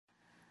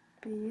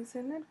Bees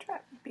in a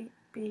trap.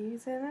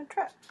 Bees in a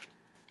trap.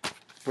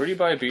 Where do you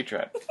buy a bee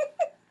trap?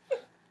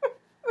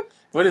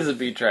 What is a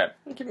bee trap?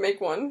 You can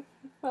make one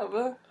of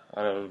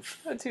Out of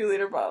a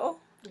 2-liter bottle.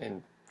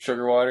 and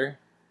sugar water?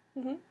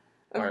 Mm-hmm.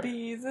 Why-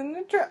 Bees in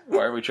a trap.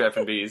 Why are we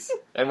trapping bees?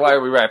 And why are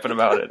we rapping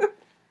about it?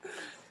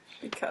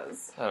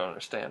 Because. I don't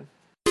understand.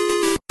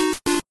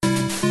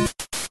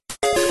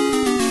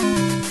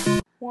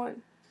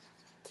 1,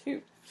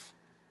 2.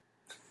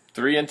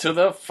 3 into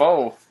the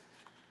foe.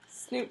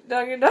 Snoop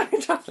Doggy Doggy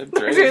Dogg. The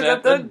dragon's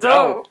at the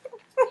door.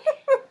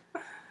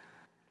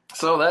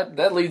 So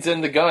that leads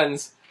into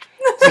guns.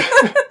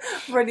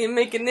 Ready to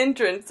make an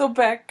entrance, so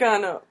back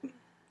gun up.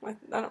 I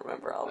don't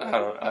remember all of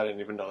it. I didn't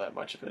even know that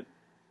much of it.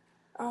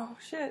 Oh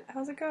shit,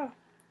 how's it go?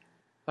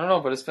 I don't know,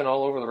 but it's been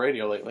all over the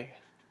radio lately.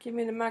 Give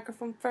me the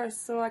microphone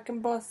first so I can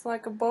bust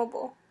like a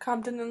bubble.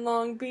 Compton and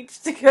Long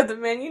Beach together,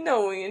 man, you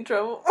know we in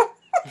trouble.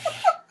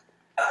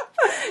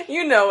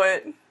 You know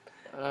it.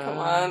 Come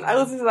on, I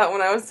listened to that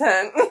when I was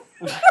 10.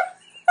 I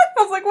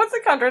was like, what's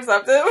a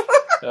contraceptive?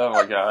 Oh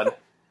my god.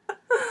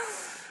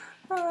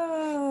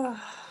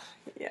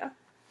 Yeah.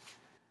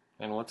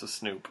 And what's a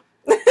Snoop?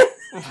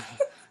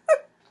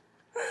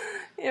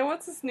 Yeah,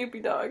 what's a Snoopy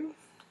dog?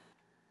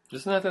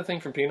 Isn't that thing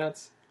from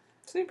Peanuts?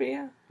 Snoopy,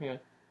 yeah. Yeah.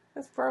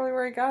 That's probably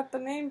where he got the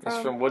name from.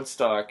 It's from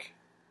Woodstock.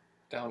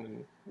 Down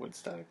in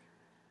Woodstock.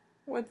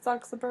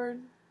 Woodstock's the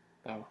bird.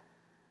 Oh.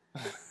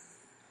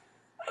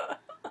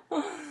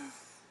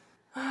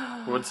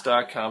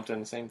 Woodstock,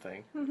 Compton, same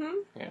thing. Mm-hmm.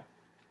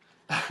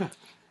 Yeah.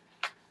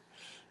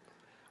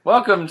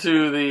 Welcome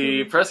to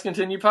the Press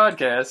Continue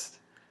podcast.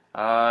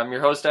 I'm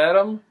your host,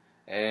 Adam,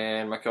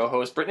 and my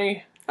co-host,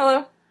 Brittany.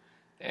 Hello.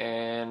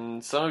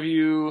 And some of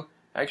you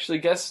actually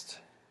guessed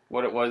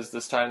what it was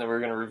this time that we were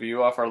going to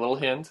review off our little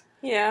hint.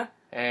 Yeah.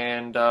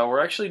 And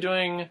we're actually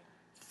doing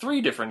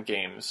 3 different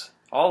games.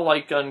 All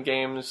light gun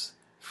games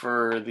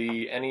for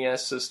the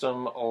NES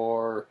system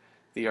or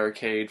the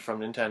arcade from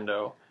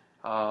Nintendo.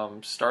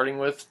 Starting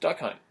with Duck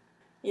Hunt.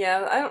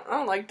 Yeah, I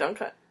don't like Duck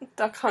Hunt.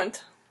 Duck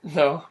Hunt.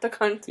 No, Duck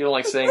Hunt. you don't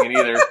like saying it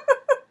either.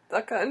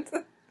 Duck Hunt.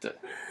 D-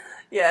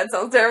 Yeah, it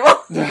sounds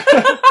terrible.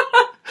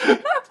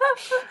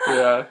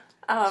 Yeah,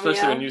 especially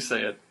yeah. when you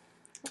say it.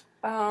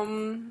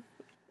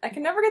 I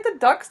can never get the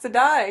ducks to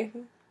die.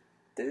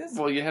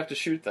 Well, you have to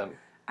shoot them.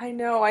 I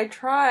know, I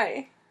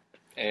try.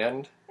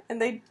 And?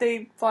 And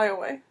they fly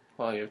away.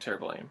 Well, you have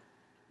terrible aim.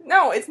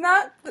 No, it's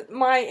not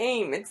my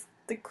aim. It's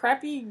the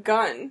crappy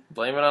gun.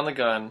 Blame it on the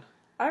gun.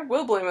 I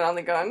will blame it on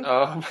the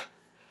gun.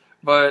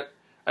 But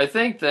I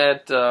think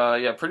that,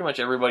 pretty much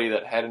everybody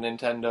that had a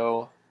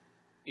Nintendo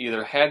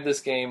either had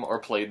this game or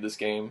played this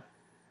game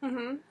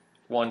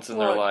once in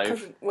their life.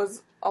 Because it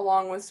was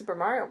along with Super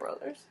Mario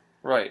Brothers.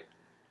 Right.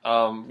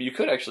 You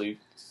could actually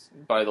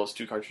buy those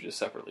 2 cartridges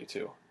separately,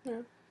 too.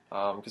 Yeah.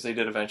 Because they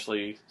did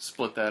eventually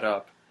split that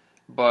up.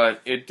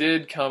 But it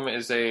did come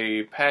as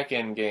a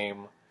pack-in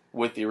game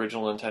with the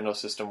original Nintendo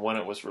system when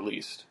it was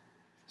released.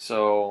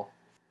 So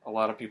a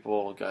lot of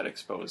people got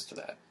exposed to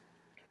that.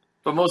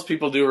 But most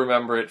people do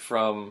remember it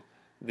from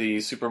the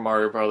Super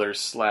Mario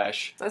Brothers /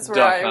 That's where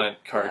Duck Hunt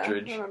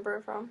cartridge. Yeah, I remember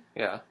it from.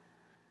 Yeah.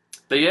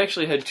 They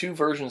actually had 2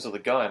 versions of the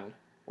gun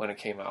when it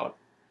came out.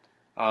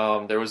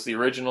 There was the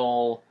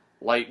original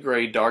light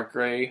gray, dark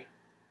gray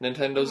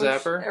Nintendo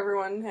Zapper.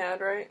 Everyone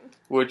had, right?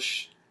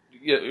 Which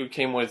it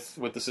came with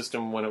the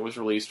system when it was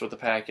released with the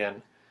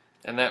pack-in.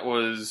 And that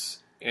was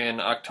in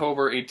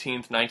October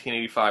 18th,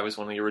 1985 is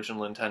when the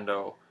original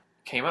Nintendo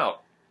came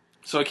out.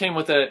 So it came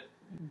with that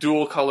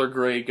dual color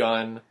gray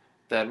gun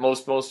that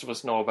most of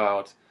us know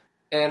about.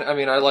 And I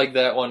mean, I like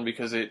that one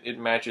because it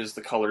matches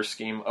the color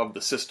scheme of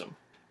the system.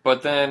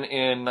 But then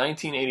in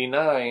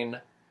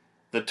 1989,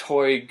 the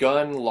toy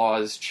gun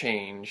laws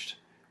changed,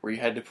 where you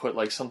had to put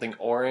like something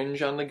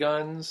orange on the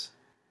guns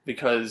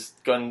because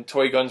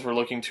toy guns were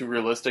looking too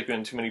realistic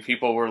and too many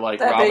people were like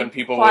robbing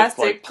people with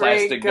like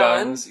plastic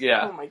guns.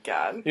 Yeah. Oh my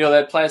god. You know,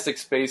 that plastic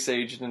space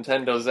age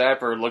Nintendo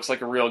Zapper looks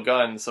like a real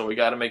gun, so we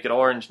got to make it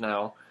orange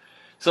now.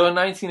 So in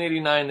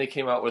 1989, they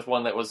came out with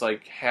one that was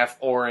like half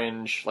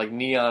orange, like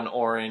neon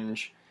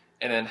orange,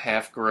 and then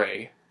half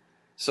gray.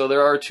 So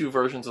there are 2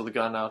 versions of the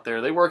gun out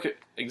there. They work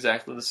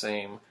exactly the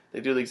same. They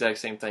do the exact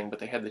same thing, but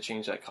they had to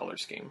change that color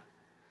scheme.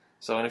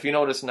 So, and if you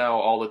notice now,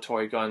 all the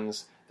toy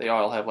guns, they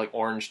all have like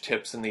orange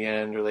tips in the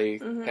end, or they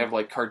have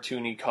like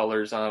cartoony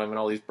colors on them and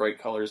all these bright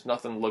colors.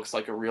 Nothing looks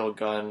like a real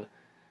gun,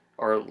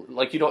 or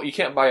like you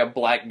can't buy a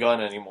black gun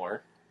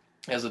anymore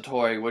as a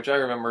toy. Which I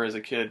remember as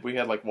a kid, we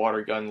had like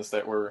water guns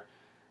that were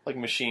like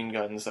machine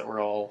guns that were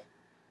all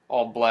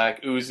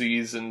black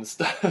Uzis and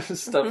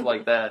stuff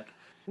like that.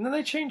 And then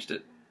they changed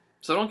it.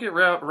 So don't get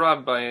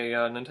robbed by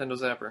a Nintendo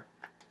Zapper.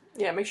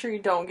 Yeah, make sure you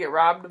don't get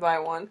robbed by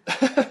one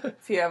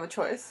if you have a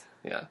choice.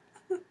 Yeah.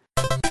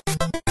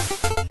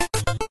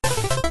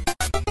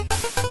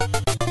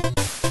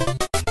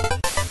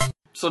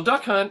 So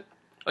Duck Hunt,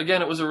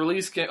 again, it was a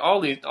release game.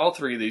 All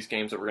 3 of these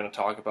games that we're going to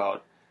talk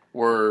about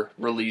were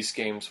release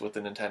games with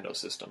the Nintendo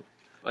system.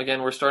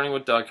 Again, we're starting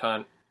with Duck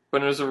Hunt,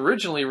 but it was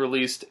originally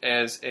released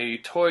as a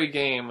toy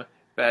game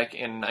back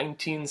in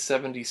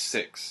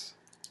 1976.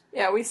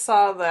 Yeah, we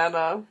saw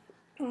that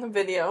in the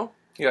video.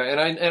 Yeah, and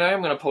I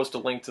am going to post a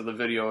link to the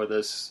video of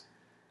this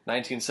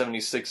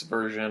 1976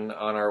 version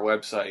on our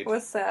website.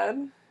 What's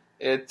sad?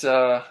 I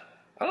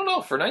don't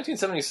know, for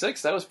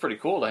 1976, that was pretty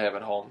cool to have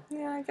at home.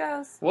 Yeah, I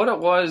guess. What it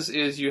was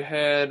is you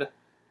had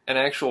an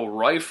actual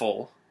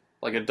rifle,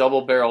 like a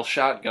double-barrel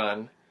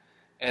shotgun,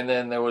 and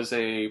then there was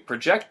a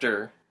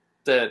projector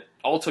that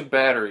all took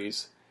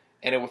batteries,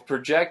 and it would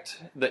project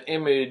the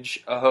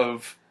image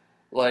of,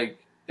 like,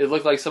 it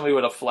looked like somebody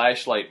with a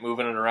flashlight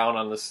moving it around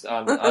on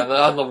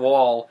the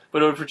wall,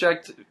 but it would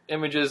project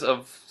images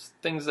of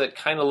things that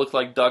kind of looked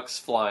like ducks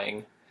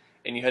flying,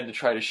 and you had to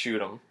try to shoot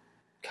them.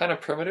 Kind of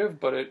primitive,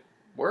 but it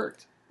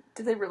worked.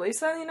 Did they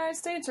release that in the United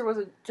States, or was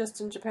it just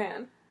in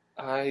Japan?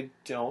 I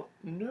don't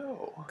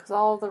know. Because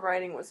all the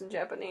writing was in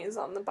Japanese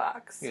on the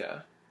box. Yeah.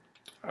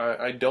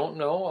 I don't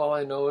know. All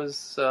I know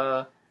is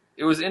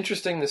it was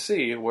interesting to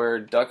see where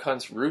Duck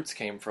Hunt's roots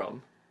came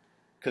from.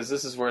 Because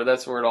that's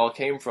where it all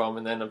came from.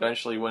 And then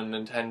eventually when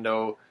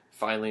Nintendo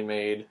finally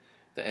made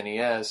the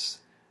NES,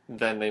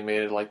 then they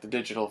made it like the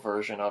digital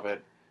version of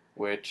it,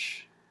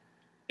 which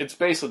it's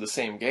basically the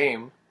same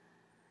game.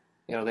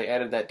 You know, they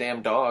added that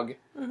damn dog.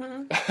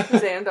 Mm-hmm.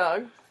 Damn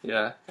dog.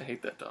 Yeah, I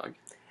hate that dog.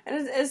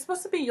 And it's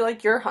supposed to be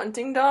like your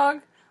hunting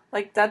dog.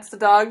 Like that's the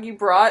dog you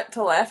brought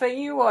to laugh at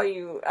you while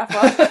you F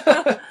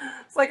up.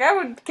 It's like I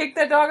would kick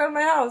that dog out of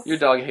my house. Your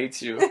dog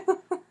hates you.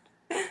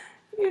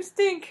 You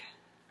stink.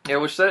 Yeah,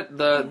 which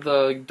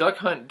the Duck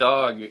Hunt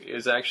dog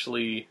is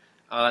actually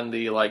on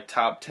the like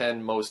top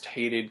 10 most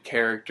hated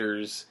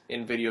characters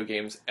in video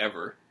games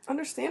ever.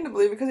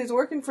 Understandably, because he's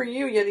working for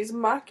you, yet he's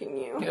mocking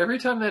you. Every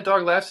time that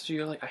dog laughs at you,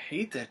 you're like, I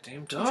hate that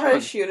damn dog. Try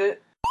to shoot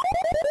it.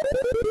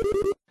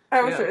 I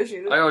always try to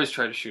shoot it. I always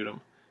try to shoot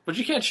him. But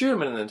you can't shoot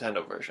him in the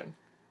Nintendo version.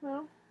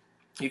 No.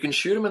 You can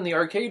shoot him in the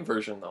arcade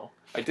version, though.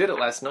 I did it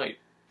last night.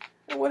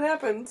 What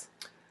happens?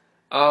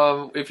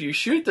 If you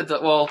shoot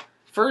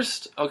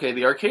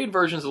the arcade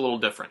version's a little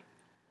different.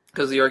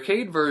 Because the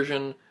arcade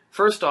version,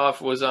 first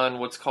off, was on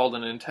what's called a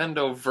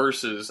Nintendo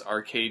Versus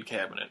arcade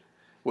cabinet,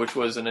 which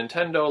was a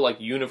Nintendo, like,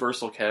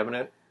 universal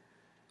cabinet,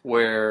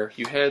 where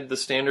you had the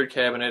standard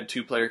cabinet,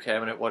 two-player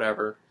cabinet,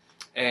 whatever,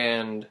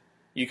 and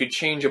you could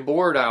change a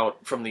board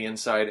out from the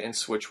inside and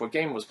switch what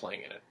game was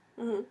playing in it.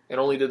 Mm-hmm. It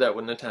only did that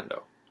with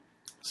Nintendo.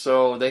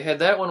 So they had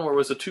that one where it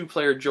was a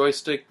two-player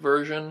joystick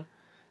version.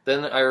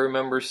 Then I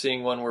remember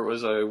seeing one where it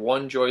was a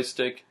one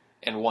joystick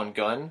and one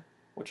gun,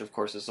 which of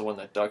course is the one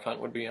that Duck Hunt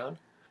would be on.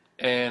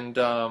 And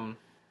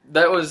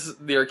that was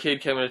the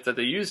arcade cabinet that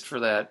they used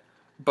for that.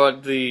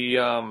 But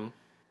the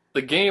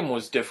game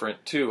was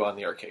different too on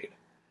the arcade.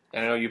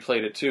 And I know you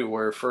played it too,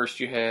 where first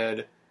you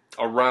had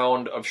a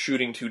round of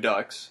shooting two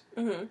ducks,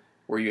 Mm-hmm.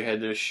 where you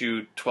had to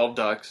shoot 12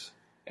 ducks,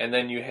 and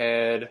then you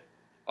had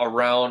a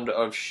round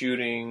of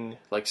shooting,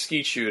 like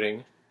skeet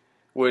shooting,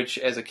 which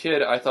as a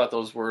kid I thought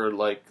those were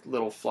like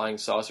little flying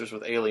saucers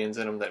with aliens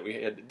in them that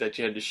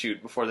you had to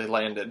shoot before they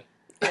landed.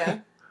 Yeah.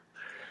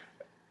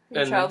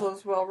 Your childhood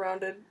was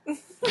well-rounded.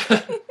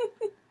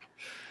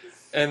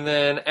 And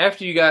then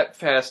after you got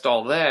past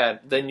all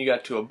that, then you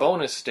got to a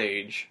bonus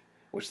stage,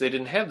 which they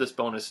didn't have this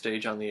bonus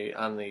stage on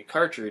the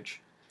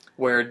cartridge,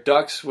 where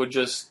ducks would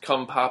just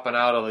come popping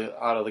out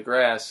of the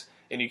grass,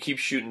 and you keep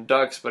shooting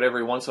ducks, but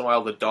every once in a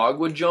while the dog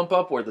would jump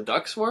up where the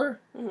ducks were.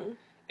 Mm-hmm.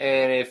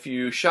 And if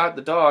you shot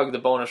the dog, the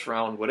bonus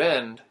round would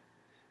end.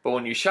 But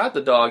when you shot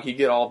the dog, he'd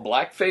get all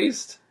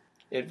black-faced,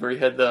 where he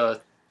had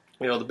the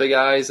big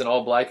eyes and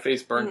all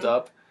black-faced burnt Mm-hmm.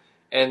 up,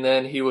 and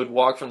then he would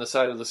walk from the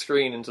side of the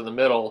screen into the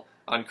middle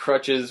on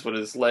crutches with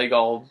his leg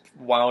all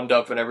wound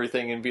up and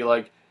everything, and be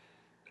like,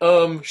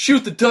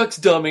 shoot the ducks,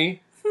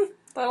 dummy!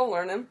 That'll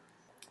learn him.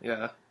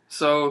 Yeah.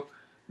 So,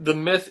 the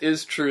myth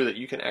is true that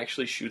you can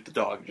actually shoot the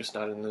dog, just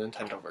not in the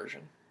Nintendo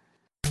version.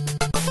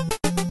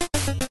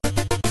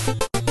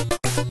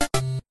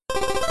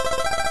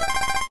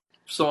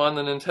 So on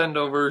the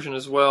Nintendo version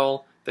as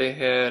well, they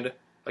had,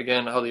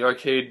 again, how the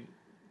arcade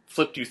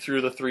flipped you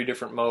through the three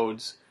different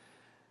modes.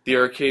 The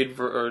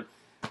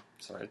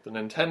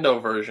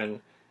Nintendo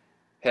version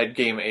had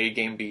Game A,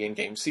 Game B, and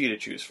Game C to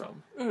choose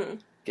from. Mm-hmm.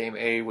 Game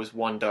A was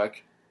one duck,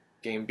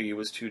 Game B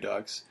was two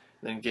ducks,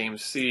 and then Game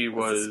C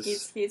was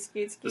Skeet.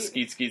 the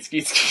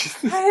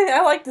skeet.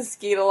 I like the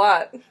skeet a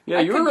lot. Yeah,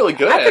 you were really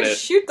good at I could it.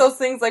 shoot those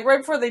things like right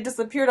before they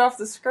disappeared off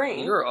the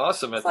screen. You were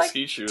awesome at It's the like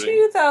skeet shooting.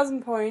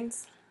 2,000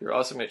 points. You're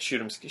awesome at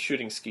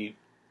shooting skeet.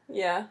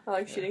 Yeah, I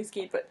like shooting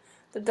skeet, but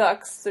the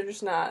ducks, they're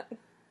just not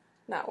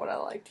what I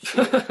like to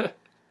shoot.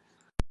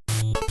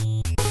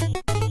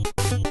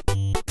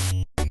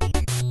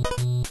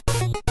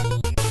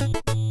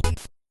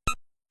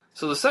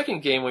 So the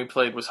second game we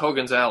played was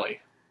Hogan's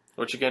Alley,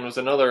 which again was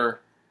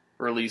another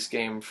release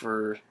game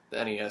for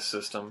the NES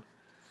system.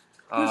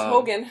 Who's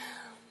Hogan?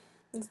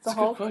 It's the That's a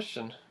Hulk. good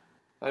question.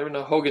 I don't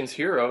know Hogan's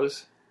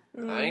Heroes.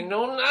 I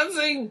know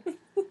nothing.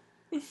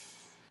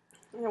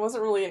 It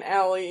wasn't really an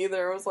alley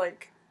either. It was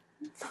like,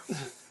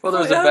 Well,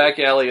 there was a back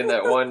alley in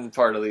that one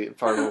part of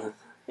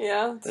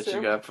yeah, that's that true.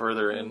 you got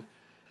further in.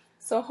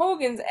 So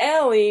Hogan's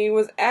Alley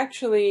was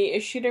actually a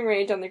shooting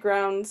range on the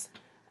grounds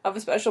of a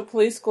special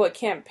police school at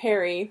Camp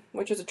Perry,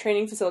 which was a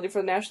training facility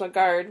for the National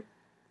Guard,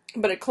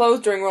 but it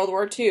closed during World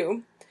War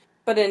II.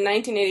 But in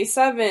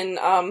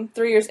 1987,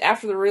 3 years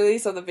after the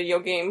release of the video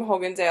game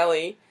Hogan's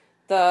Alley,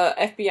 the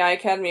FBI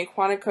Academy in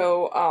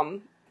Quantico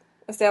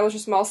established a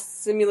small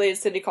simulated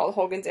city called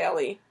Hogan's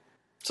Alley.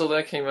 So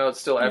that came out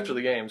still after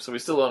the game, so we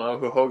still don't know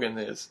who Hogan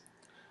is.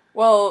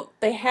 Well,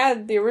 they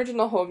had the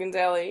original Hogan's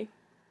Alley.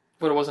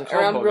 But it wasn't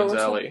called Hogan's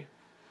Alley.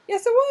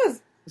 Yes, it was.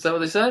 Is that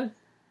what they said?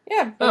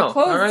 Yeah, but it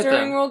closed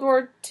during World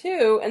War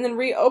II and then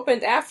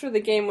reopened after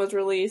the game was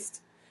released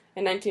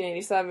in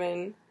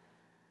 1987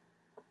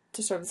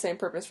 to serve the same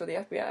purpose for the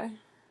FBI.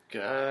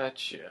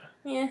 Gotcha.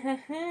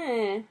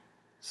 Yeah.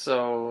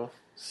 So,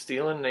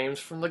 stealing names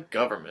from the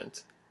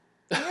government.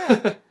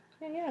 Yeah.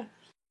 Yeah.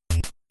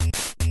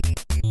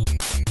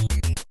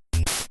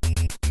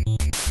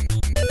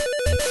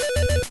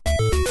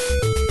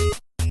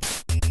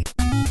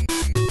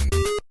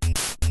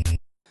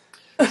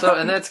 So,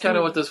 and that's kind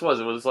of what this was.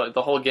 It was like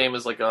the whole game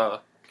is like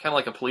kind of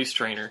like a police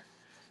trainer.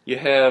 You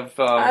have.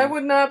 I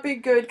would not be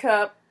good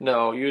cop.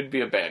 No, you'd be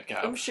a bad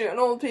cop. I'm shooting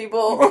old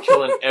people. You'd be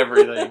killing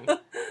everything.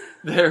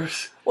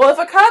 Well, if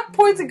a cop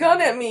points a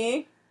gun at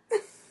me,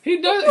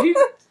 he does.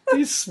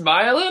 He's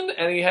smiling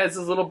and he has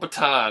his little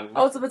baton.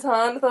 Oh, it's a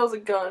baton. I thought it was a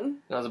gun.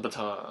 That was a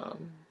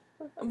baton.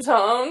 A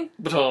baton.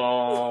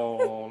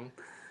 Baton.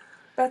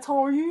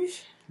 Baton.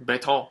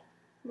 Baton.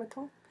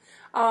 Baton.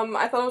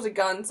 I thought it was a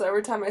gun, so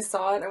every time I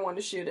saw it, I wanted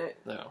to shoot it.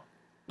 No.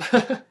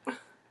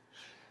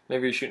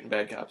 Maybe you're shooting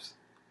bad cops.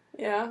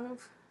 Yeah.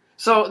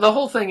 So the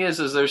whole thing is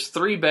there's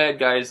 3 bad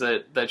guys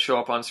that show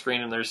up on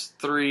screen, and there's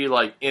 3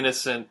 like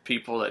innocent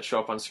people that show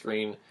up on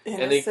screen.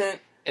 Innocent.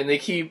 And they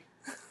keep.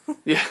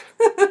 Yeah.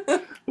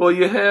 Well,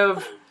 you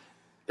have.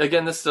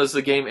 Again, this does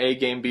the game A,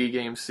 game B,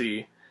 game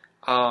C.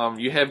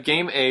 You have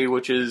game A,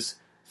 which is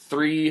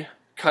 3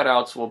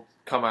 cutouts will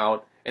come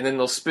out, and then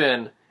they'll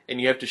spin. And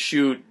you have to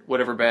shoot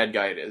whatever bad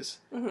guy it is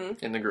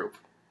in the group,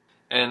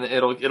 and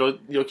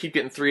you'll keep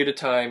getting 3 at a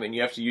time, and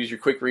you have to use your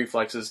quick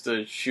reflexes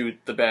to shoot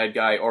the bad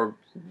guy or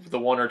the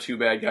 1 or 2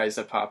 bad guys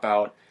that pop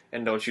out,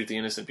 and don't shoot the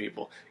innocent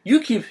people.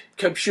 You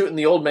kept shooting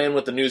the old man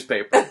with the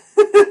newspaper.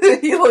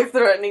 He looked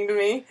threatening to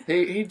me.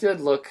 He did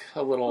look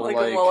a little like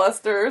a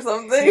molester or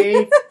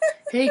something.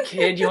 Hey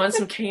kid, you want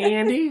some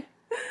candy?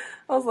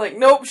 I was like,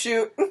 nope,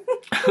 shoot.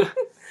 But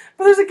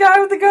there's a guy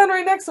with a gun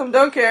right next to him.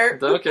 Don't care.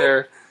 Don't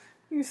care.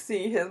 You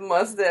see his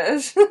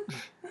mustache.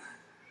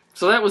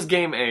 So that was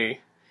game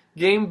A.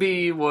 Game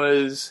B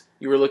was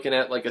you were looking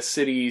at like a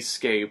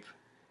cityscape,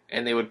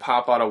 and they would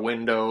pop out of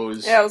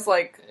windows. Yeah, it was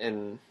like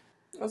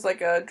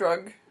a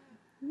drug.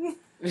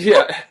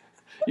 Yeah,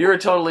 you were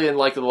totally in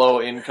like the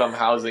low income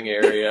housing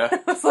area.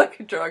 It was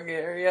like a drug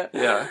area.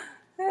 Yeah.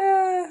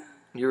 Yeah.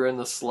 You were in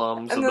the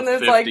slums. And of then the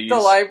there's 50s. like the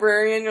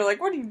librarian. You're like,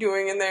 what are you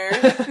doing in there?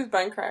 She's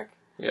buying crack.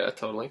 Yeah,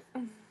 totally.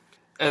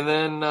 And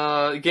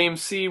then game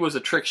C was a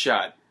trick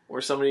shot,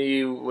 where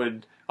somebody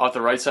would, off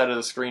the right side of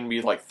the screen, be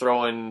like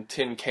throwing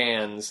tin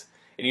cans,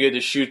 and you had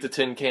to shoot the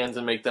tin cans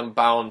and make them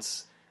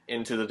bounce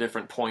into the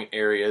different point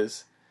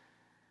areas.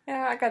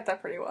 Yeah, I got that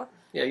pretty well.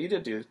 Yeah, you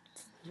did do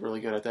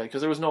really good at that,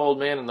 because there was no old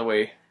man in the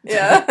way.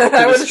 Yeah,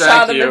 I would have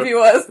shot him if he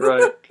was.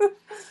 Right.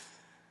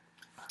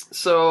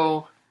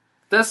 So,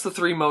 that's the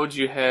 3 modes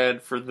you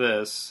had for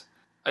this.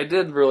 I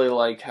did really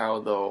like how,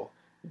 though,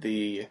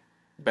 the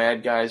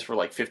bad guys were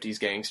like 50s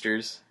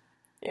gangsters.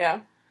 Yeah.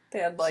 They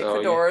had like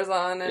fedoras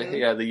on and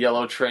yeah, the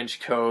yellow trench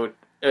coat,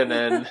 and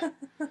then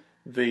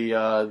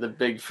the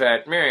big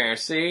fat meh,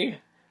 see?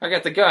 I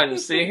got the gun,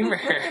 see?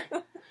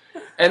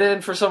 And then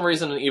for some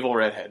reason an evil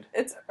redhead.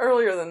 It's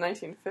earlier than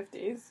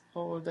 1950s.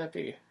 What would that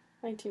be?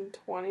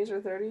 1920s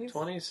or 30s?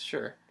 20s,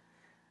 sure.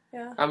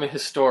 Yeah. I'm a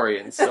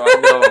historian, so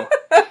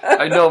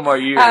I know my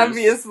years.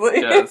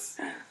 Obviously. Yes.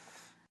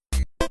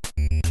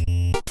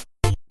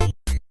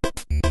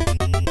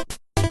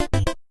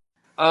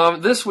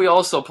 This we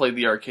also played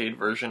the arcade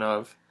version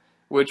of,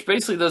 which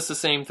basically does the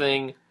same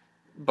thing,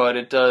 but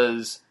it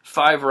does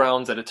 5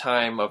 rounds at a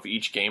time of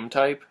each game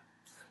type.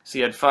 So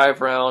you had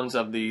 5 rounds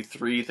of the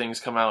 3 things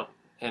come out,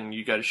 and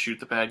you got to shoot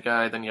the bad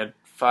guy. Then you had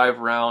 5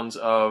 rounds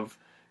of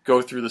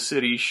go through the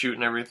city,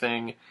 shooting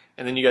everything,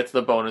 and then you got to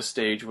the bonus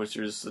stage, which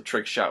is the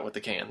trick shot with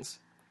the cans.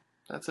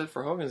 That's it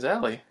for Hogan's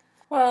Alley.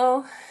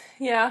 Well,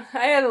 yeah,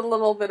 I had a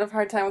little bit of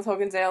hard time with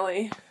Hogan's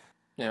Alley.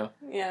 Yeah.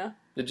 Yeah.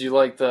 Did you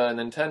like the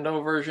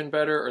Nintendo version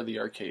better or the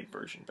arcade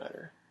version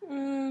better?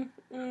 I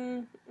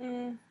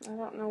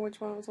don't know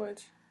which one was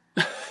which.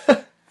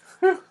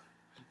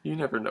 You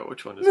never know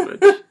which one is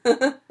which.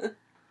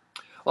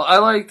 Well, I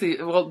like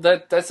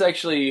that's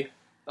actually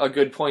a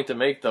good point to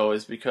make, though,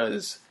 is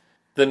because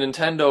the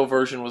Nintendo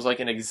version was like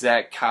an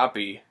exact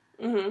copy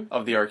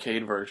of the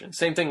arcade version.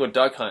 Same thing with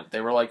Duck Hunt.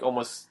 They were like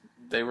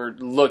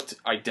looked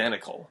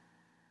identical.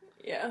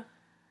 Yeah.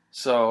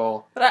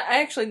 So. But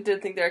I actually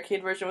did think the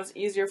arcade version was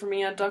easier for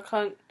me on Duck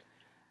Hunt.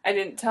 I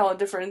didn't tell a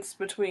difference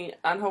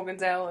on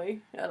Hogan's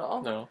Alley at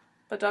all. No.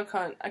 But Duck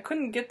Hunt, I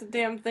couldn't get the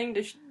damn thing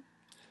to...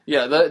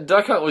 Yeah, the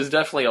Duck Hunt was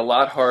definitely a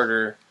lot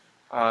harder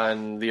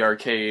on the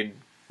arcade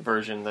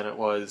version than it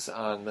was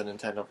on the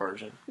Nintendo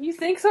version. You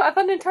think so? I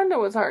thought Nintendo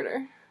was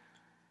harder.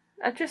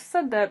 I just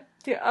said that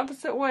the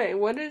opposite way.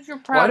 What is your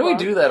problem? Why do we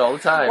do that all the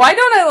time? Why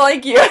don't I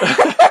like you?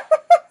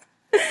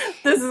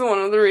 This is one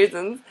of the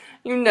reasons.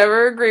 You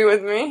never agree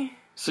with me.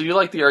 So you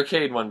like the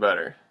arcade one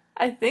better?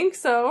 I think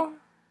so.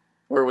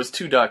 Where it was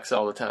 2 ducks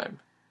all the time.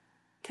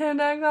 2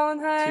 ducks all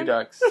the time? 2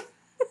 ducks.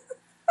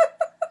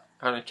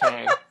 On a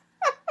chain.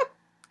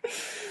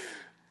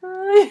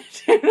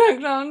 2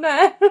 ducks all the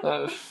time.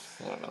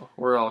 I don't know.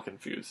 We're all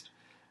confused.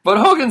 But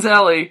Hogan's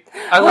Alley,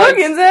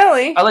 Hogan's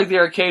Alley. I like the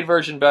arcade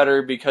version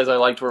better because I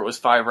liked where it was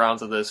 5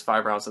 rounds of this,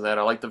 5 rounds of that.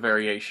 I like the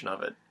variation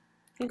of it.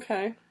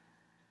 Okay.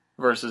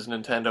 Versus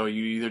Nintendo,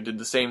 you either did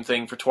the same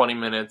thing for 20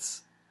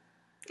 minutes.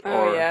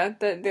 Oh, yeah.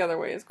 The other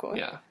way is cool.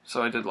 Yeah,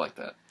 so I did like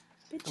that.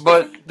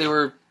 But they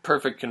were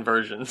perfect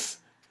conversions.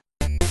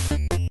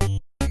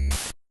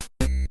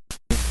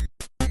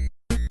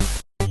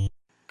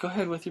 Go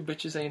ahead with your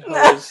bitches ain't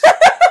hoes.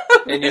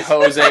 And your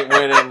hoes ain't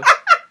winning.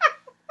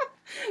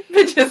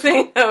 Bitches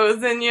ain't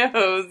hoes and your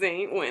hoes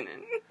ain't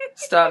winning.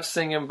 Stop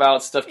singing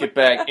about stuff, get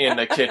back in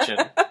the kitchen.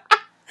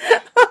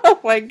 Oh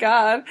my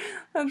god.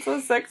 That's so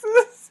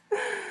sexist.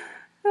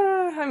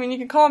 I mean, you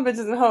can call them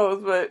bitches and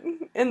hoes, but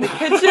in the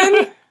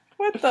kitchen?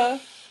 What the?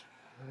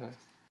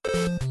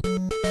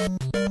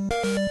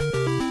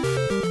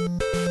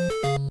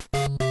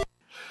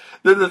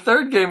 Then the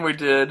third game we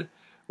did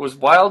was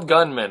Wild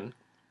Gunman.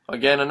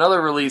 Again,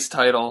 another release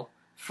title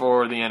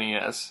for the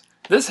NES.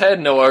 This had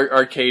no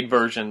arcade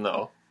version,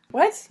 though.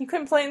 What? You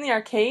couldn't play it in the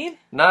arcade?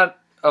 Not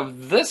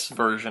of this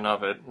version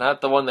of it.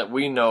 Not the one that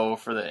we know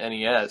for the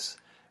NES.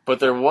 But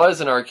there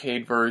was an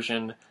arcade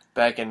version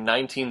back in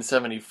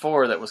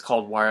 1974 that was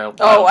called Wild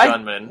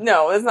Gunman.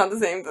 No, it's not the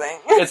same thing.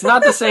 It's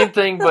not the same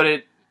thing,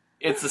 but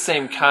it's the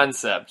same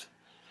concept.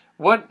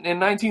 In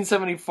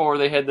 1974,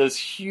 they had this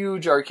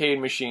huge arcade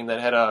machine that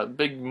had a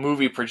big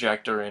movie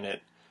projector in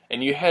it.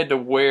 And you had to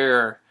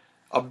wear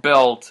a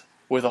belt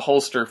with a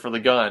holster for the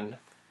gun.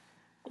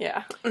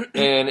 Yeah.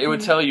 And it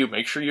would tell you,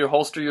 make sure you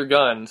holster your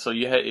gun, so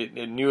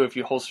it knew if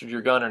you holstered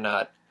your gun or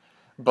not.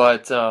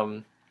 But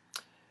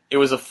it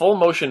was a full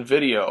motion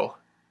video.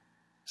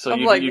 So of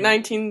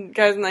 19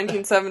 guys in the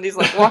 1970s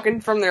like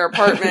walking from their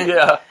apartment.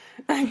 Yeah.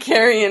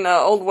 Carrying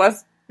Old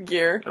West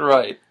gear.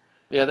 Right.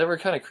 Yeah, they were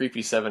kind of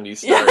creepy 70s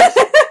stars.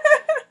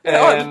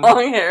 Yeah. And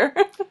long hair.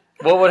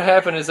 What would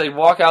happen is they'd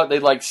walk out,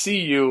 they'd see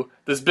you,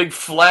 this big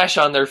flash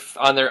on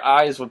their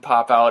eyes would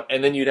pop out,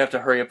 and then you'd have to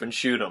hurry up and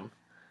shoot them.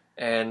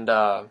 And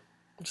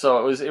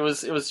so it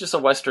was just a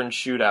Western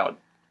shootout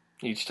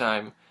each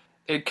time.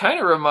 It kind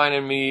of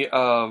reminded me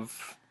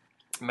of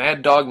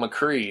Mad Dog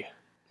McCree,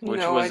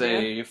 which was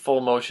a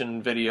full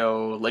motion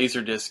video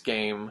Laserdisc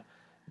game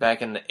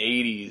back in the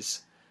 80s,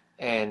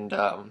 and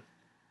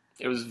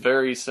it was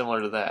very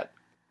similar to that.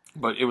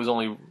 But it was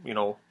only,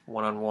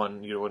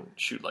 one-on-one. You wouldn't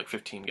shoot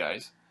 15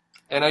 guys.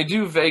 And I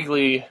do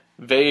vaguely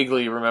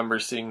remember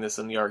seeing this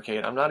in the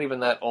arcade. I'm not even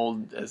that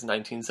old as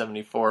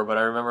 1974, but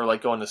I remember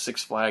going to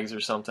Six Flags or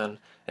something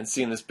and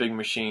seeing this big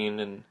machine,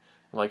 and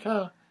I'm like,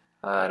 oh,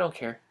 I don't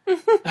care.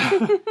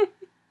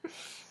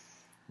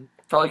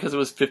 Probably because it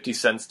was 50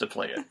 cents to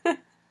play it.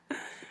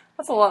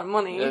 That's a lot of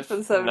money for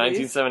the 70s.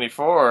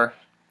 1974.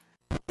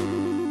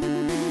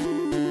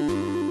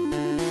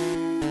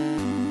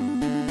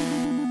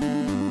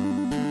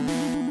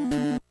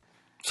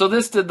 So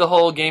this did the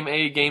whole Game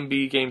A, Game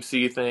B, Game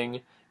C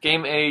thing.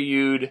 Game A,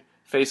 you'd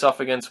face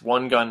off against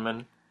 1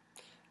 gunman.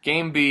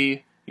 Game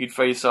B, you'd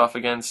face off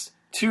against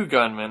 2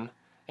 gunmen.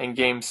 And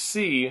Game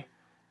C,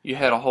 you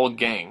had a whole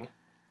gang.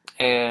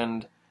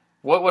 And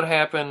what would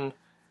happen,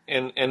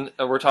 and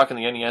we're talking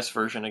the NES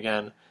version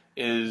again,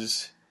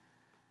 is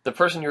the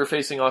person you were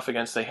facing off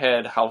against, they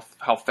had how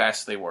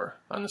fast they were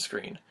on the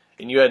screen.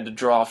 And you had to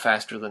draw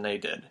faster than they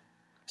did.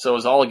 So it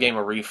was all a game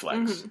of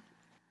reflex. Mm-hmm.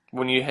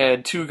 When you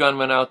had 2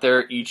 gunmen out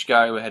there, each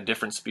guy had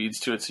different speeds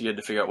to it, so you had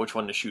to figure out which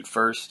one to shoot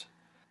first.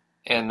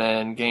 And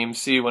then Game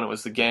C, when it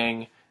was the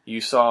gang, you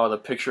saw the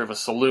picture of a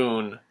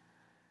saloon,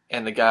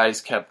 and the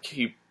guys kept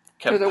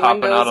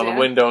popping out of the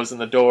windows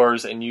and the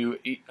doors, and you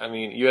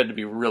had to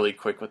be really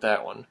quick with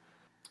that one.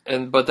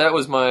 But that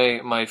was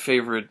my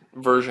favorite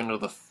version of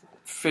the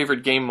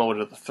favorite game mode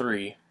of the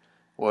 3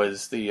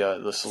 was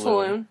the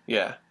saloon.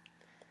 Yeah,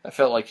 I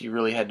felt like you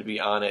really had to be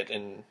on it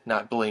and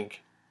not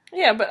blink.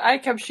 Yeah, but I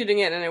kept shooting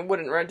it and it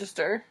wouldn't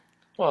register.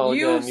 Well,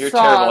 again, you're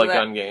terrible at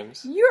gun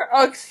games.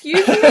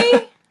 Excuse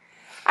me?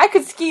 I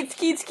could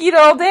skeet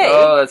all day.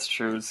 Oh, that's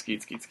true.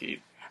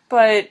 Skeet.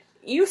 But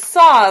you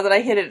saw that I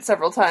hit it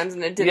several times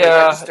and it didn't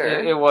register.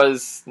 Yeah, it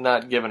was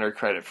not giving her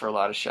credit for a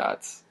lot of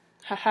shots.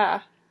 Haha.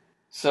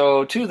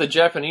 So, to the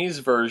Japanese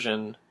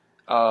version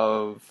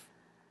of...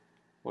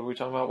 What are we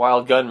talking about?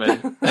 Wild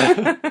Gunman.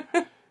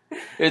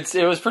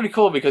 It was pretty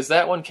cool because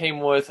that one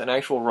came with an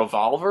actual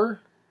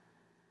revolver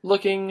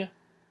looking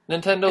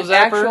Nintendo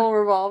Zapper. Actual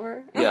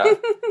revolver? Yeah.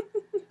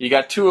 You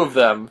got 2 of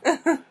them.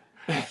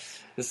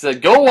 It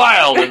said, "Go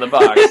wild" in the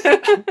box.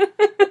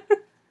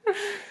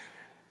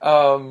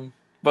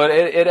 But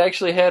it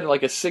actually had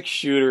like a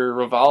 6-shooter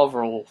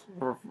revolver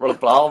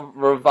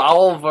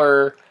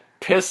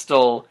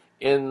pistol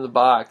in the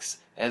box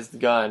as the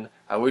gun.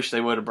 I wish they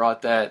would have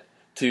brought that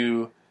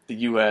to the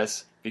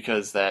U.S.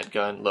 because that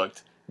gun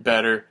looked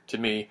better to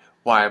me.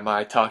 Why am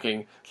I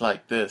talking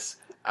like this?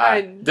 I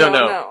don't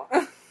know.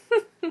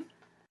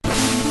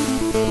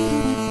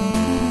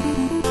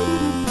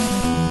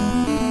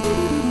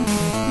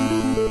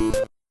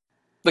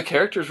 The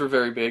characters were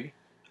very big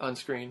on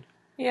screen.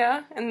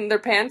 Yeah, and their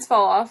pants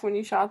fell off when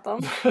you shot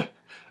them.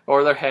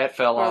 Or their hat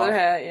fell off. Or their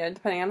hat, yeah,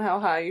 depending on how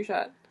high you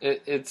shot.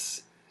 It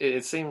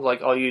seemed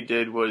like all you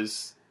did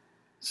was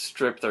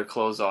strip their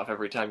clothes off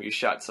every time you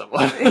shot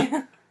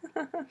someone.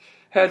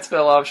 Hats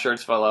fell off,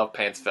 shirts fell off,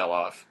 pants fell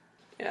off.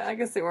 Yeah, I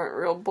guess they weren't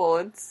real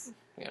bullets.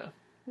 Yeah.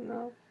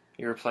 No.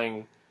 You were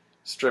playing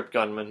strip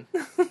gunman.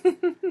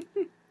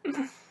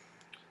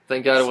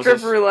 Thank God it was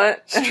strip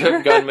roulette.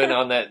 Strip gunman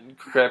on that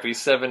crappy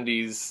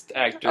 70s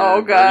actor.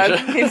 Oh God,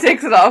 version. he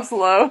takes it off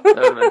slow. That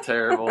would have been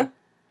terrible.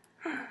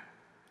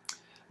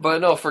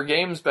 But no, for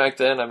games back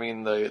then, I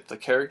mean, the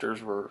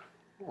characters were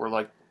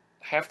like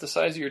half the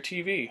size of your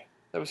TV.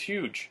 That was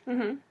huge.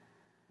 Mm-hmm.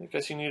 I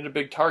guess you needed a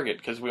big target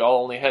because we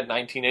all only had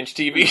 19-inch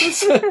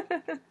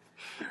TVs.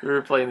 We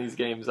were playing these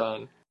games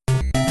on.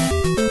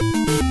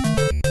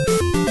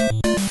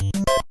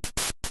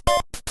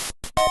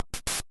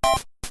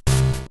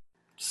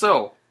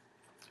 So,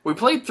 we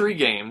played 3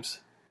 games.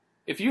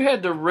 If you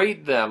had to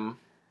rate them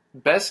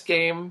best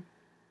game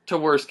to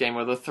worst game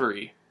with a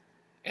 3,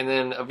 and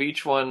then of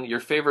each one, your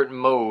favorite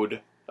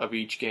mode of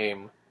each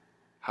game,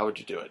 how would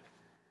you do it?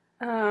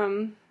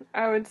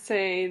 I would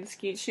say the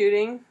skeet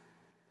shooting.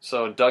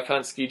 So, Duck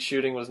Hunt Skeet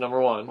Shooting was number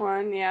 1.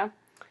 One, yeah.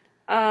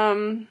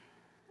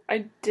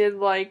 I did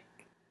like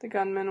the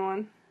gunman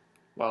one.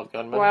 Wild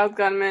Gunman? Wild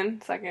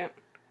Gunman, second.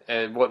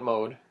 And what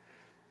mode?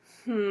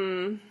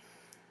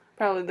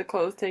 Probably the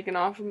clothes taken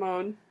off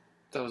mode.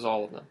 That was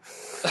all of them.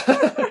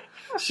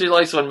 She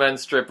likes when men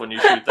strip when you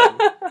shoot them.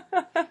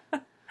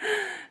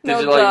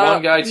 Did you like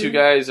one guy, 2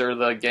 guys, or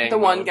the gang The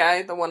mode? one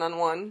guy, the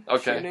one-on-one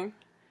Okay. shooting.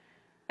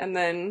 And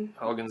then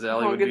Hogan's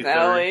Alley would be Hogan's third.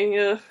 Alley,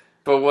 yeah.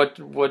 But what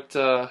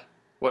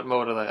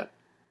mode of that?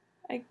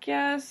 I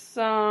guess,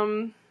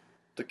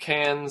 The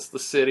cans, the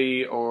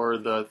city, or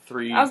the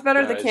 3 I was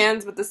better at guys? the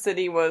cans, but the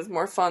city was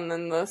more fun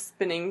than the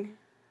spinning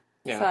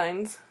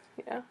signs.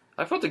 Yeah.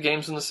 I put the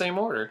games in the same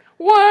order.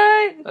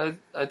 What?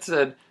 I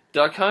said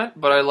Duck Hunt,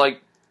 but I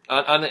like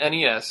on the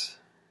NES,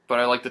 but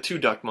I like the 2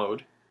 duck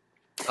mode.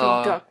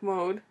 Duck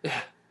mode.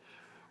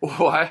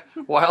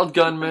 Wild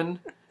Gunman,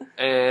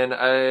 and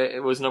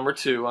it was number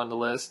 2 on the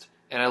list,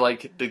 and I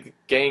like the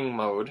gang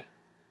mode,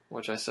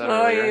 which I said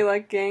earlier. Oh, you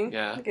like gang?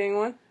 Yeah. The gang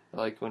one? I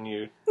like when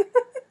you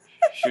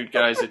shoot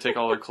guys that take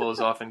all their clothes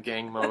off in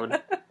gang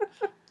mode.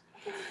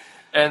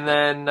 And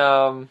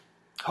then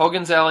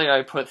Hogan's Alley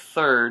I put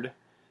 3rd,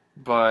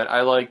 but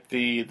I like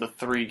the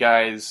 3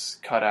 guys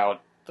cut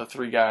out, the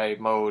 3 guy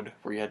mode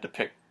where you had to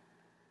pick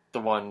the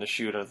one to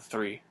shoot of the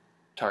 3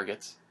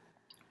 targets.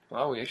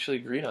 Wow, we actually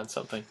agreed on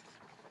something.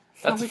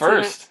 That's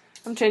first.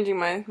 I'm changing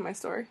my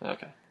story.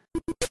 Okay.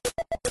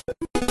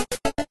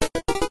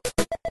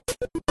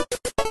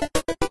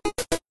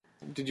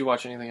 Did you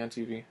watch anything on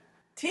TV?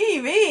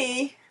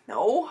 TV?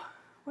 No.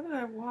 What did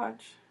I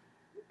watch?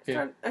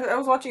 Yeah. I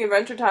was watching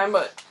Adventure Time,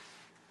 but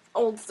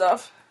old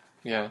stuff.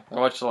 Yeah, I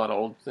watched a lot of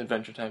old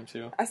Adventure Time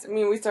too. I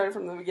mean, we started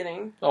from the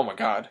beginning. Oh my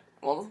god.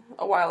 Well,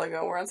 a while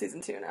ago. We're on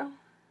season 2 now.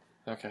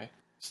 Okay.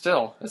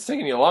 Still, it's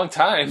taking you a long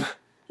time.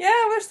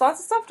 Yeah, there's lots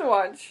of stuff to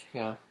watch.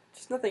 Yeah.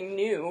 Just nothing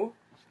new.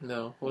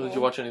 No. Well, did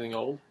you watch anything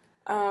old?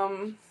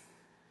 No.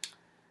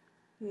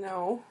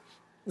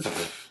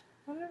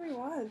 What did we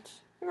watch?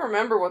 I don't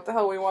remember what the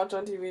hell we watched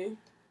on TV.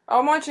 Oh,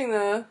 I'm watching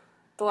the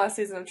last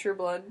season of True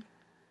Blood.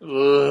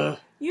 Ugh.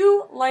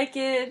 You like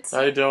it.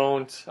 I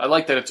don't. I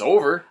like that it's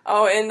over.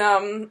 Oh, and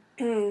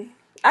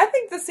I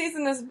think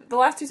the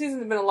last 2 seasons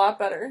have been a lot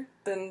better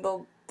than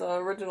the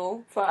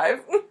original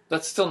 5.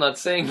 That's still not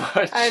saying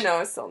much. I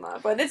know it's still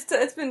not, but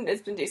it's been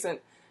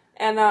decent.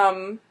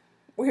 And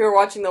we were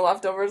watching The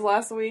Leftovers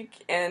last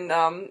week, and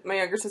my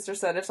younger sister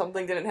said if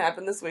something didn't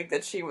happen this week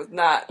that she was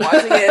not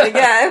watching it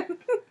again.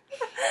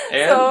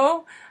 And?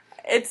 So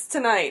it's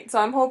tonight. So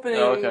I'm hoping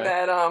okay.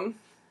 that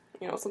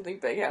something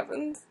big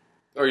happens.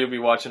 Or you'll be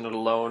watching it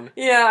alone.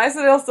 Yeah, I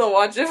said I'll still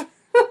watch it.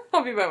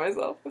 I'll be by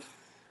myself.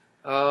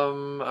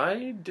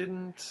 I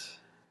didn't.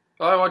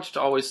 Oh, I watched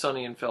Always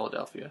Sunny in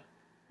Philadelphia.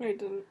 I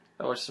didn't.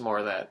 I watched some more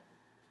of that.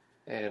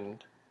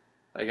 And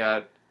I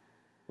got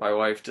my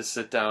wife to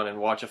sit down and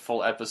watch a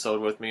full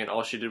episode with me, and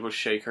all she did was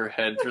shake her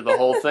head through the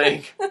whole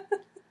thing.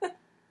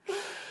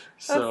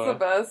 That's the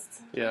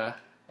best. Yeah.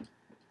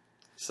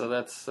 So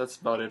that's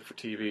about it for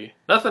TV.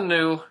 Nothing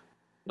new.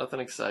 Nothing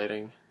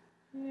exciting.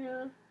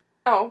 Yeah.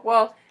 Oh,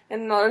 well,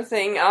 and another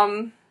thing,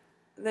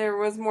 there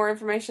was more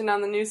information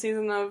on the new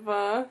season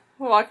of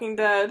Walking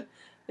Dead.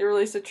 They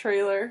released a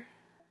trailer.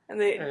 And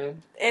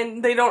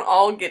they don't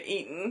all get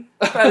eaten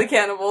by the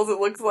cannibals, it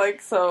looks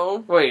like,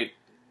 so... Wait,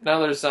 now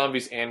there's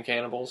zombies and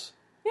cannibals?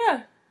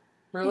 Yeah.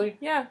 Really?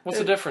 Yeah. What's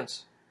the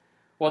difference?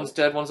 One's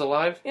dead, one's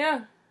alive?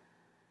 Yeah.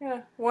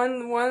 Yeah.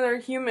 One are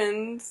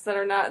humans that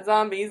are not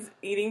zombies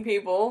eating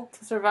people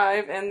to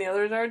survive, and the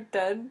others are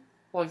dead.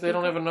 Like, they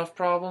don't have enough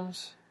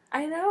problems?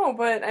 I know,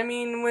 but, I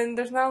mean, when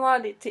there's not a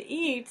lot to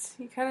eat,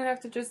 you kind of have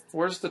to just...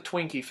 Where's the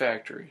Twinkie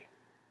factory?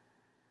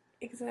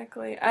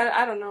 Exactly.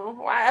 I don't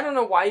know. I don't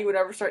know why you would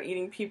ever start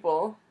eating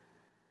people.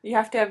 You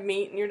have to have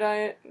meat in your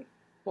diet.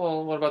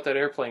 Well, what about that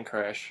airplane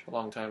crash a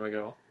long time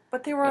ago?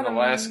 But they were on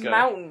Alaska. a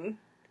mountain.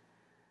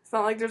 It's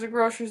not like there's a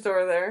grocery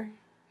store there.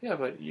 Yeah,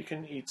 but you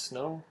can eat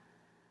snow.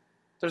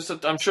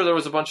 I'm sure there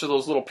was a bunch of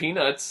those little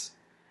peanuts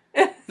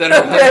that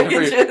are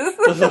packages.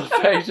 those little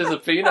packages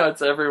of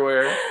peanuts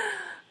everywhere.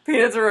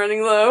 Peanuts are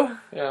running low.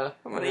 Yeah.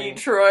 I'm gonna eat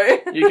Troy.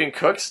 You can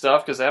cook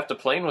stuff because half the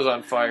plane was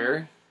on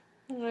fire.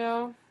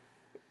 Yeah.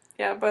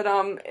 Yeah, but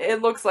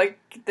it looks like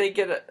they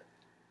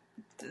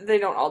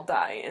don't all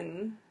die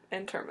in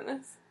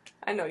Terminus.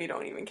 I know you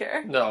don't even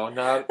care. No,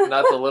 not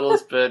the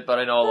littlest bit, but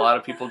I know a lot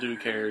of people do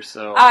care,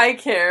 so... I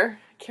care.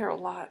 I care a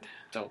lot.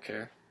 Don't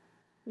care.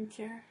 You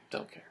care?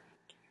 Don't care.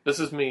 This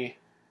is me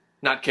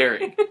not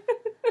caring.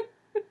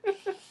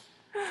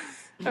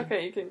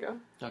 Okay, you can go.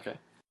 Okay.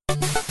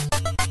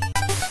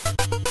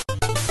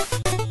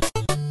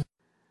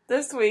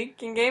 This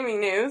week in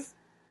gaming news,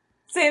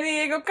 San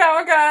Diego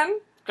Comic-Con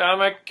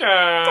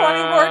Comic-Con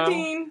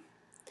 2014.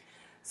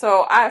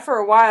 So, for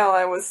a while,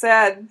 I was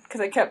sad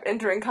because I kept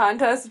entering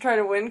contests to try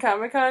to win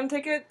Comic-Con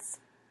tickets.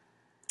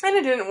 And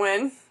I didn't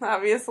win,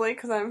 obviously,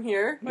 because I'm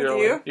here with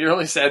you. You're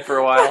only sad for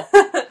a while.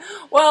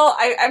 Well,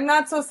 I'm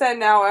not so sad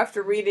now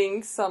after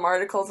reading some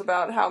articles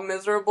about how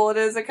miserable it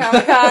is at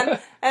Comic-Con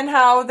and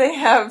how they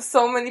have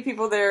so many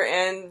people there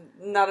and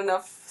not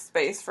enough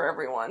space for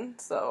everyone.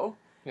 So,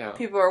 yeah.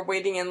 People are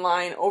waiting in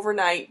line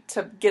overnight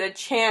to get a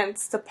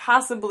chance to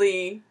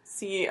possibly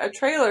see a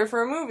trailer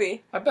for a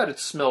movie. I bet it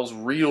smells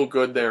real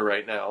good there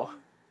right now.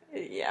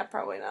 Yeah,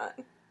 probably not.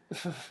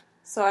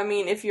 So, I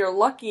mean, if you're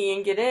lucky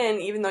and get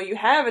in, even though you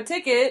have a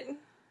ticket,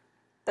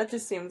 that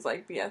just seems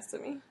like BS to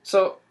me.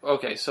 So,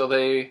 okay, so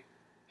they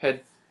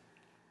had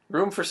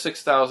room for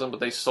 6,000,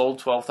 but they sold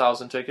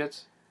 12,000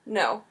 tickets?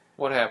 No.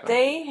 What happened?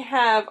 They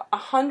have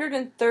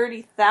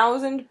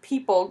 130,000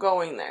 people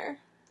going there.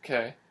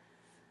 Okay.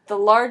 The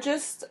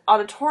largest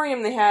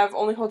auditorium they have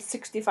only holds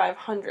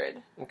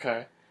 6,500.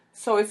 Okay.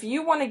 So if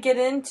you want to get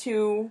in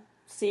to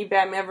see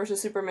Batman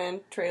vs.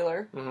 Superman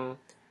trailer,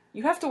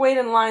 you have to wait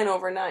in line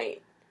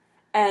overnight.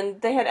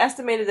 And they had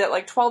estimated that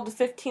like 12 to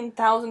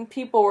 15,000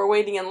 people were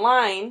waiting in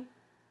line,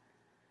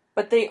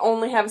 but they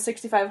only have a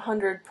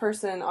 6,500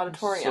 person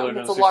auditorium. So they're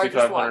doing It's the largest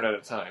 6,500 one. at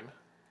a time.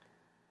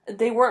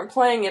 They weren't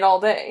playing it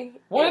all day.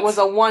 What? It was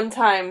a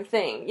one-time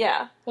thing,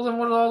 yeah. Well, then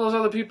what did all those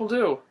other people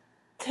do?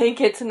 Take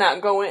it to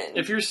not go in.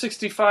 If you're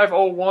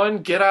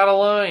 6501, get out of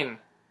line.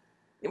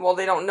 Well,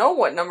 they don't know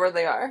what number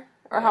they are,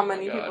 or how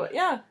many people.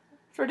 Yeah,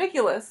 it's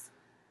ridiculous.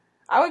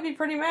 I would be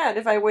pretty mad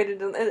if I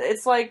waited.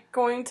 It's like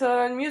going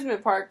to an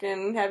amusement park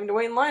and having to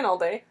wait in line all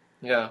day.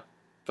 Yeah,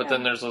 but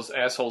then there's those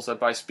assholes that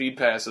buy speed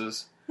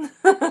passes.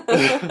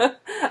 I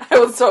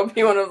would so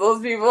be one of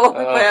those people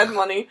if I had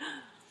money.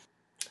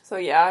 So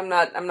yeah, I'm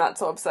not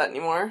so upset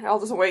anymore. I'll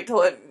just wait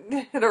till it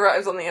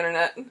arrives on the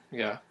internet.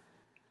 Yeah,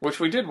 which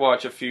we did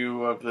watch a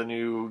few of the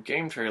new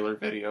game trailer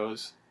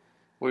videos.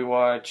 We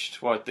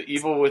watched The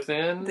Evil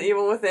Within. The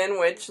Evil Within,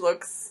 which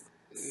looks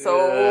so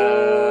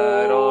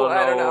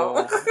I don't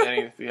know.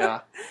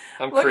 Yeah,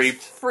 I'm looks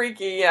creeped.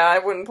 Freaky. Yeah, I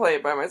wouldn't play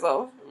it by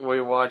myself. We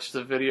watched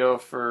the video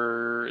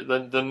for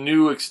the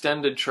new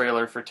extended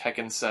trailer for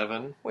Tekken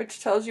 7.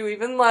 Which tells you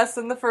even less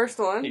than the first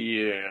one.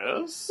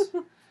 Yes.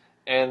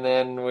 And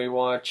then we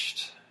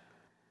watched...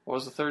 What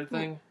was the third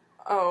thing?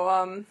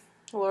 Oh,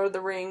 Lord of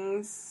the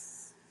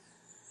Rings.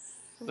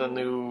 The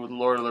new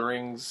Lord of the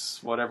Rings,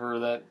 whatever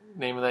that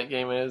name of that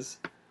game is.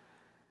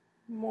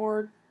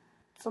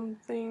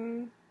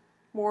 Something...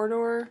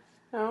 Mordor?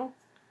 No?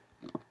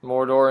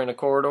 Mordor in a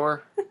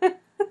corridor?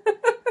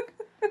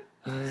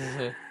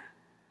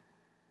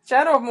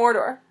 Shadow of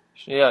Mordor.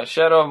 Yeah,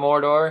 Shadow of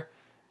Mordor.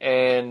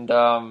 And,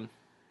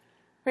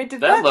 Wait,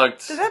 did that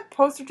that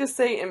poster just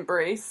say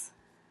embrace?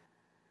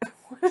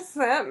 What does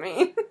that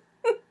mean?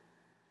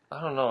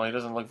 I don't know, he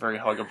doesn't look very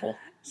huggable.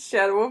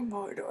 Shadow of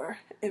Mordor.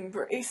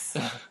 Embrace.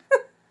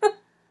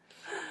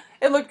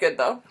 It looked good,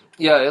 though.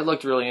 Yeah, it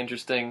looked really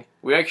interesting.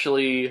 We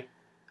actually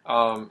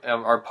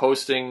are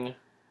posting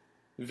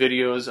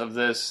videos of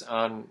this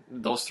on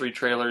those 3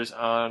 trailers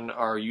on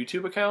our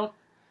YouTube account.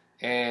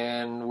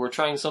 And we're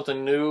trying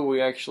something new.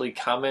 We actually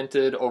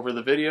commented over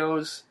the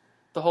videos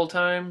the whole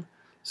time.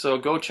 So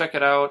go check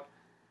it out.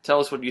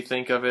 Tell us what you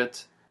think of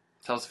it.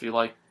 Tell us if you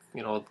like,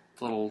 the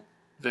little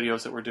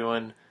videos that we're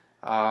doing.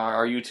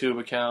 Our YouTube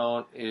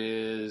account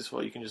is,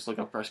 you can just look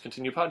up Press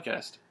Continue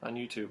Podcast on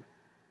YouTube.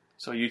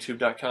 So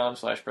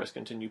youtube.com/Press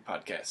Continue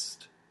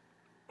Podcast.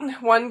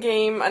 One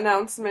game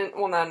announcement,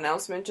 well, not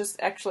announcement, just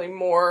actually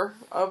more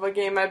of a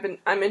game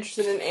I'm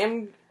interested in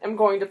and am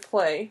going to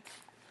play.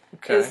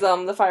 Okay. Is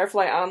the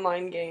Firefly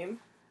Online game.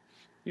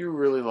 You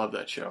really love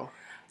that show.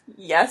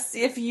 Yes,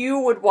 if you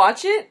would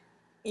watch it,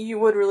 you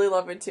would really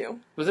love it too.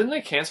 But didn't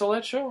they cancel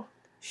that show?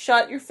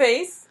 Shut your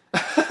face.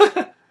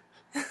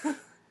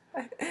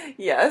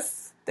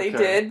 Yes, they Okay.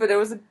 did, but it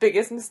was the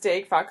biggest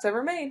mistake Fox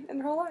ever made in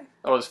her whole life.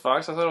 Oh, it was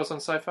Fox? I thought it was on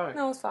Sci-Fi.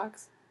 No, it was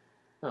Fox.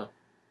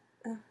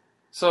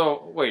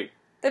 So, wait.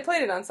 They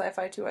played it on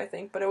Sci-Fi too, I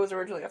think, but it was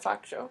originally a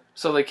Fox show.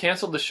 So they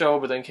canceled the show,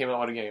 but then came out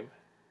with a game.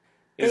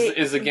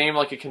 Is the game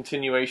like a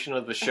continuation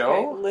of the show?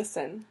 Okay,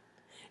 listen.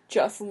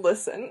 Just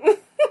listen.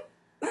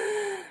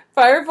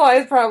 Firefly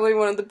is probably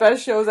one of the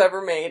best shows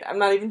ever made. I'm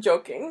not even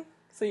joking.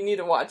 So you need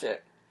to watch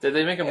it. Did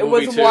they make a movie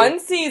It was too? one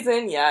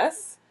season,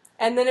 yes.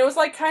 And then it was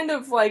like kind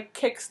of like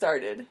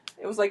kickstarted.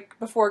 It was like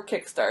before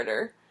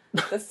Kickstarter.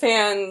 The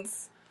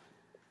fans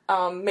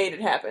made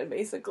it happen,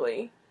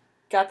 basically.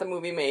 Got the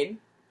movie made,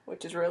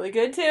 which is really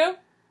good too.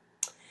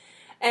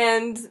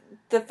 And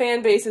the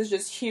fan base is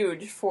just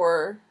huge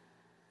for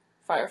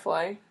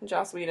Firefly and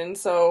Joss Whedon.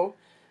 So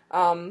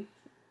an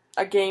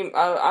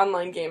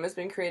online game has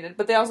been created.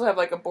 But they also have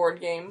like a board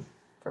game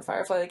for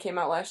Firefly that came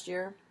out last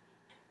year.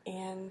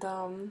 And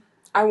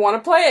I want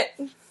to play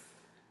it.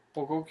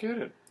 Well, go get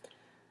it.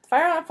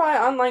 Firefly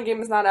online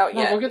game is not out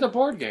No, yet. go get the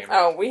board game.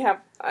 Oh, we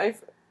have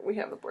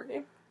the board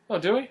game. Oh,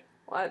 do we?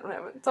 Well, I don't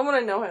have it. Someone I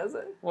know has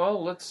it.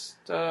 Well, let's,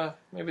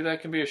 maybe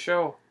that can be a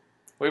show.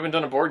 We haven't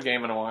done a board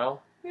game in a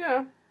while.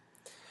 Yeah.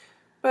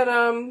 But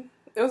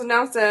it was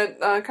announced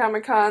at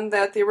Comic-Con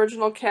that the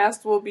original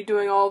cast will be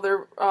doing all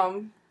their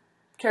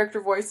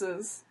character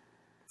voices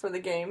for the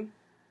game.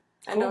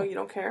 I know Cool. you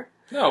don't care.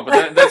 No,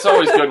 but that's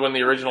always good when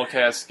the original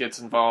cast gets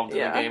involved in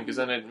Yeah. the game, because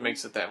then it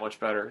makes it that much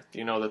better.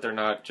 You know that they're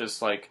not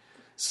just, like,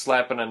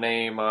 slapping a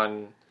name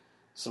on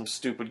some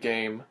stupid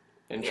game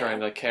and Yeah. trying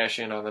to cash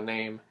in on the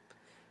name.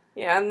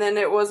 Yeah, and then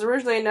it was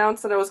originally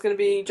announced that it was going to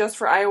be just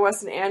for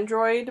iOS and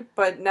Android,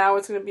 but now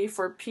it's going to be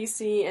for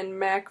PC and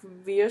Mac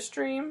via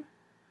stream,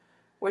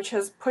 which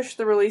has pushed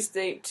the release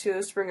date to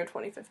the spring of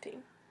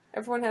 2015.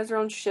 Everyone has their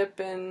own ship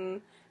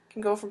and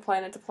can go from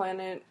planet to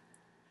planet,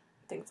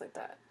 things like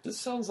that. This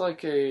sounds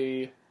like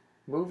a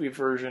movie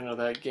version of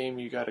that game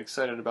you got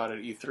excited about at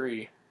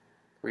E3,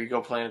 where you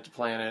go planet to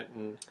planet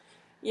and...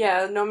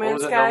 Yeah, No What Man's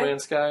was it, Sky. No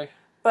Man's Sky?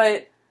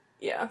 But,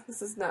 yeah,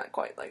 this is not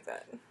quite like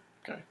that.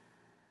 Okay.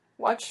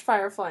 Watch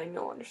Firefly and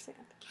you'll understand.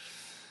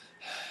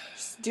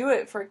 Just do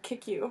it for a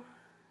kick you.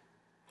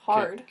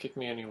 Hard. Kick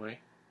me anyway.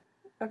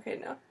 Okay,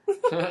 no.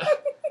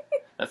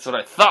 That's what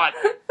I thought!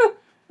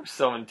 I'm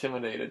so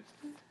intimidated.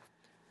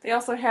 They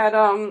also had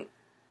a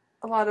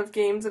lot of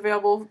games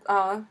available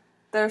that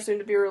are soon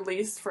to be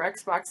released for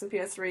Xbox and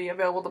PS3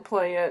 available to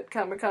play at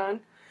Comic-Con.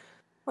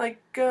 Like,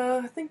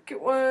 I think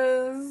it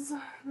was...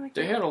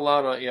 They had a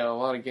lot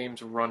of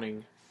games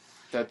running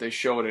that they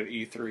showed at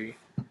E3.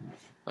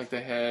 Like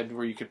they had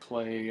where you could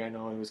play, I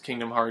know it was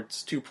Kingdom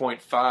Hearts 2.5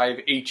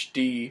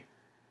 HD.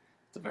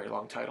 It's a very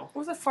long title.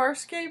 Was it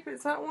Farscape?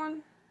 Is that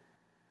one?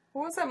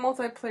 What was that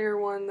multiplayer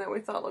one that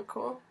we thought looked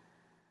cool?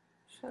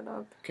 Shut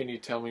up. Can you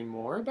tell me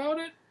more about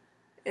it?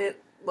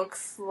 It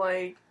looks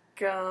like,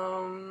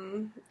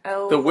 elves.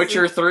 The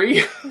Witcher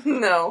 3?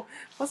 No.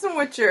 It wasn't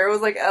Witcher. It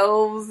was like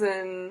elves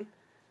and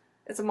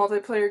it's a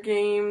multiplayer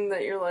game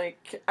that you're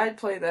like, I'd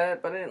play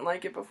that, but I didn't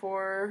like it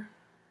before.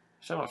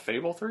 Is that about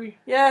Fable 3?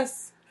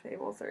 Yes.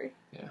 Fable 3.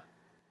 I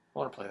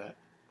want to play that.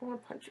 I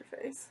want to punch your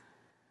face.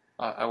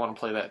 I want to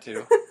play that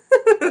too.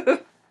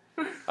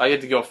 I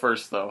get to go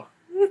first though.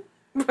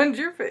 Punch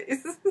your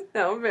face.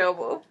 Now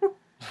available.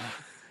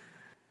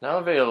 Now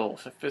available.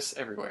 Fists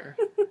everywhere.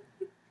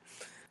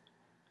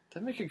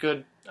 That'd make a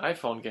good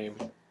iPhone game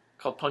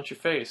called Punch Your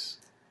Face.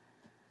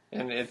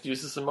 And it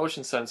uses some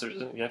motion sensors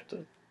and you have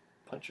to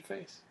punch your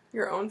face.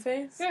 Your own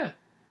face? Yeah.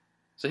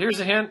 So here's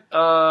a hint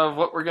of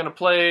what we're going to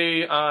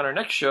play on our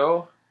next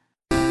show.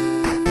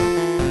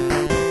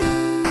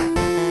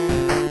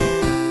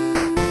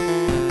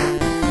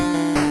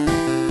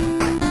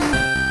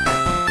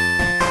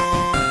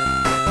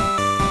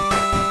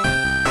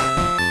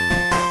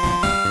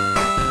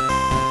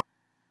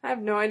 I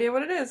have no idea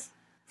what it is.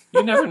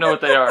 You never know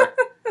what they are.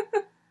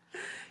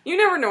 You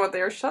never know what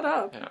they are. Shut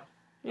up. Yeah.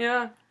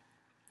 Yeah.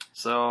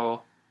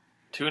 So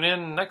tune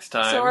in next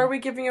time. So are we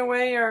giving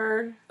away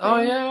our...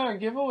 Oh yeah, our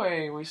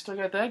giveaway. We still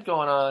got that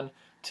going on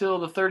till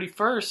the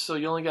 31st, so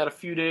you only got a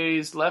few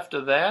days left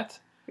of that.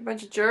 You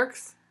bunch of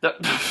jerks.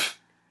 That-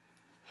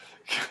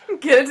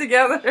 Get it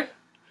together.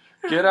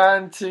 Get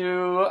on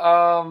to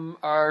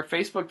our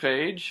Facebook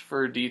page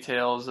for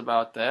details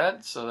about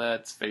that. So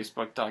that's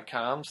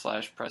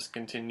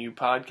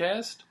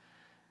facebook.com/presscontinuepodcast.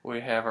 We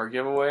have our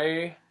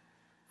giveaway.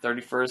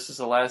 31st is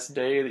the last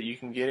day that you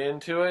can get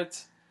into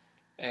it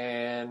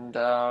and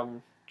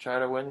try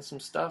to win some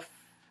stuff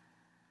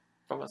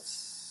from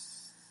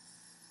us.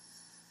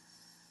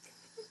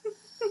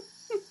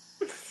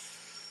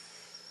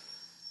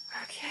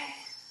 Okay.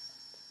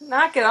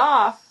 Knock it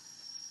off.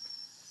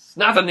 It's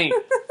nothing neat.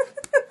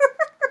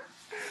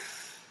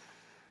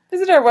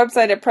 Visit our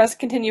website at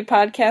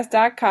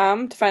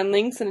presscontinuepodcast.com to find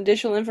links and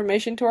additional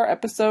information to our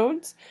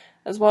episodes,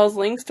 as well as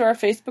links to our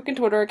Facebook and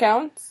Twitter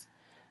accounts.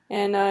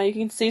 And you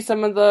can see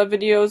some of the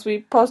videos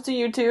we post to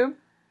YouTube.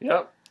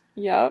 Yep.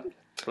 Yup.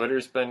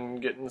 Twitter's been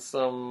getting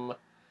some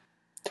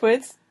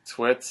Twits.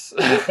 Twits.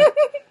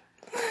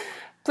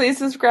 Please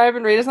subscribe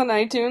and rate us on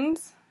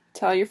iTunes.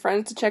 Tell your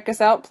friends to check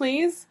us out,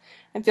 please.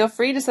 And feel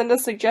free to send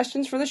us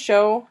suggestions for the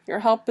show. Your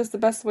help is the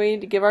best way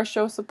to give our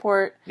show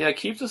support. Yeah,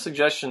 keep the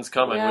suggestions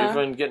coming. Yeah. We've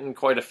been getting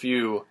quite a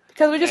few.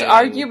 Because we just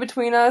argue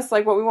between us,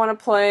 like, what we want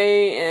to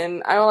play,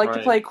 and I like to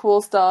play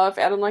cool stuff.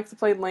 Adam likes to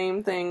play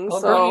lame things,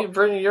 well,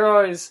 Brittany, you're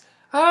always,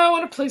 I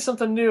want to play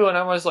something new, and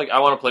I'm always like, I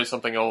want to play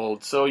something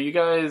old. So you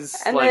guys,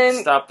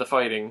 stop the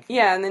fighting.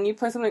 Yeah, and then you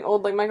play something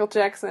old like Michael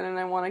Jackson, and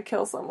I want to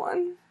kill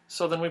someone.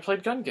 So then we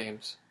played gun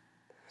games.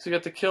 So you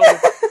got to kill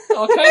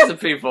all kinds of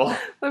people.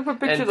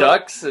 And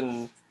ducks,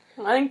 and...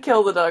 I didn't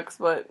kill the ducks,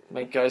 but...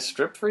 Make guys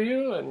strip for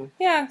you, and...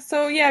 Yeah,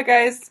 so yeah,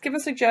 guys, give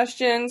us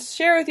suggestions,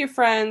 share with your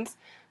friends,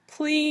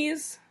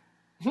 please.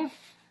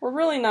 We're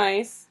really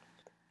nice.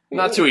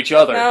 Not to each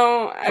other.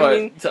 No, I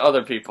mean... to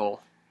other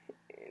people.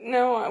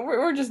 No,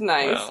 we're just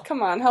nice. Well.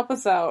 Come on, help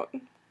us out.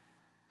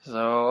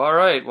 So,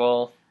 alright,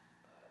 well,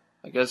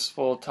 I guess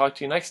we'll talk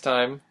to you next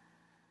time,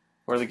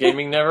 where the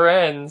gaming never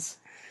ends,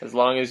 as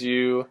long as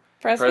you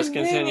press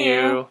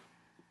continue.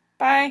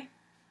 Bye.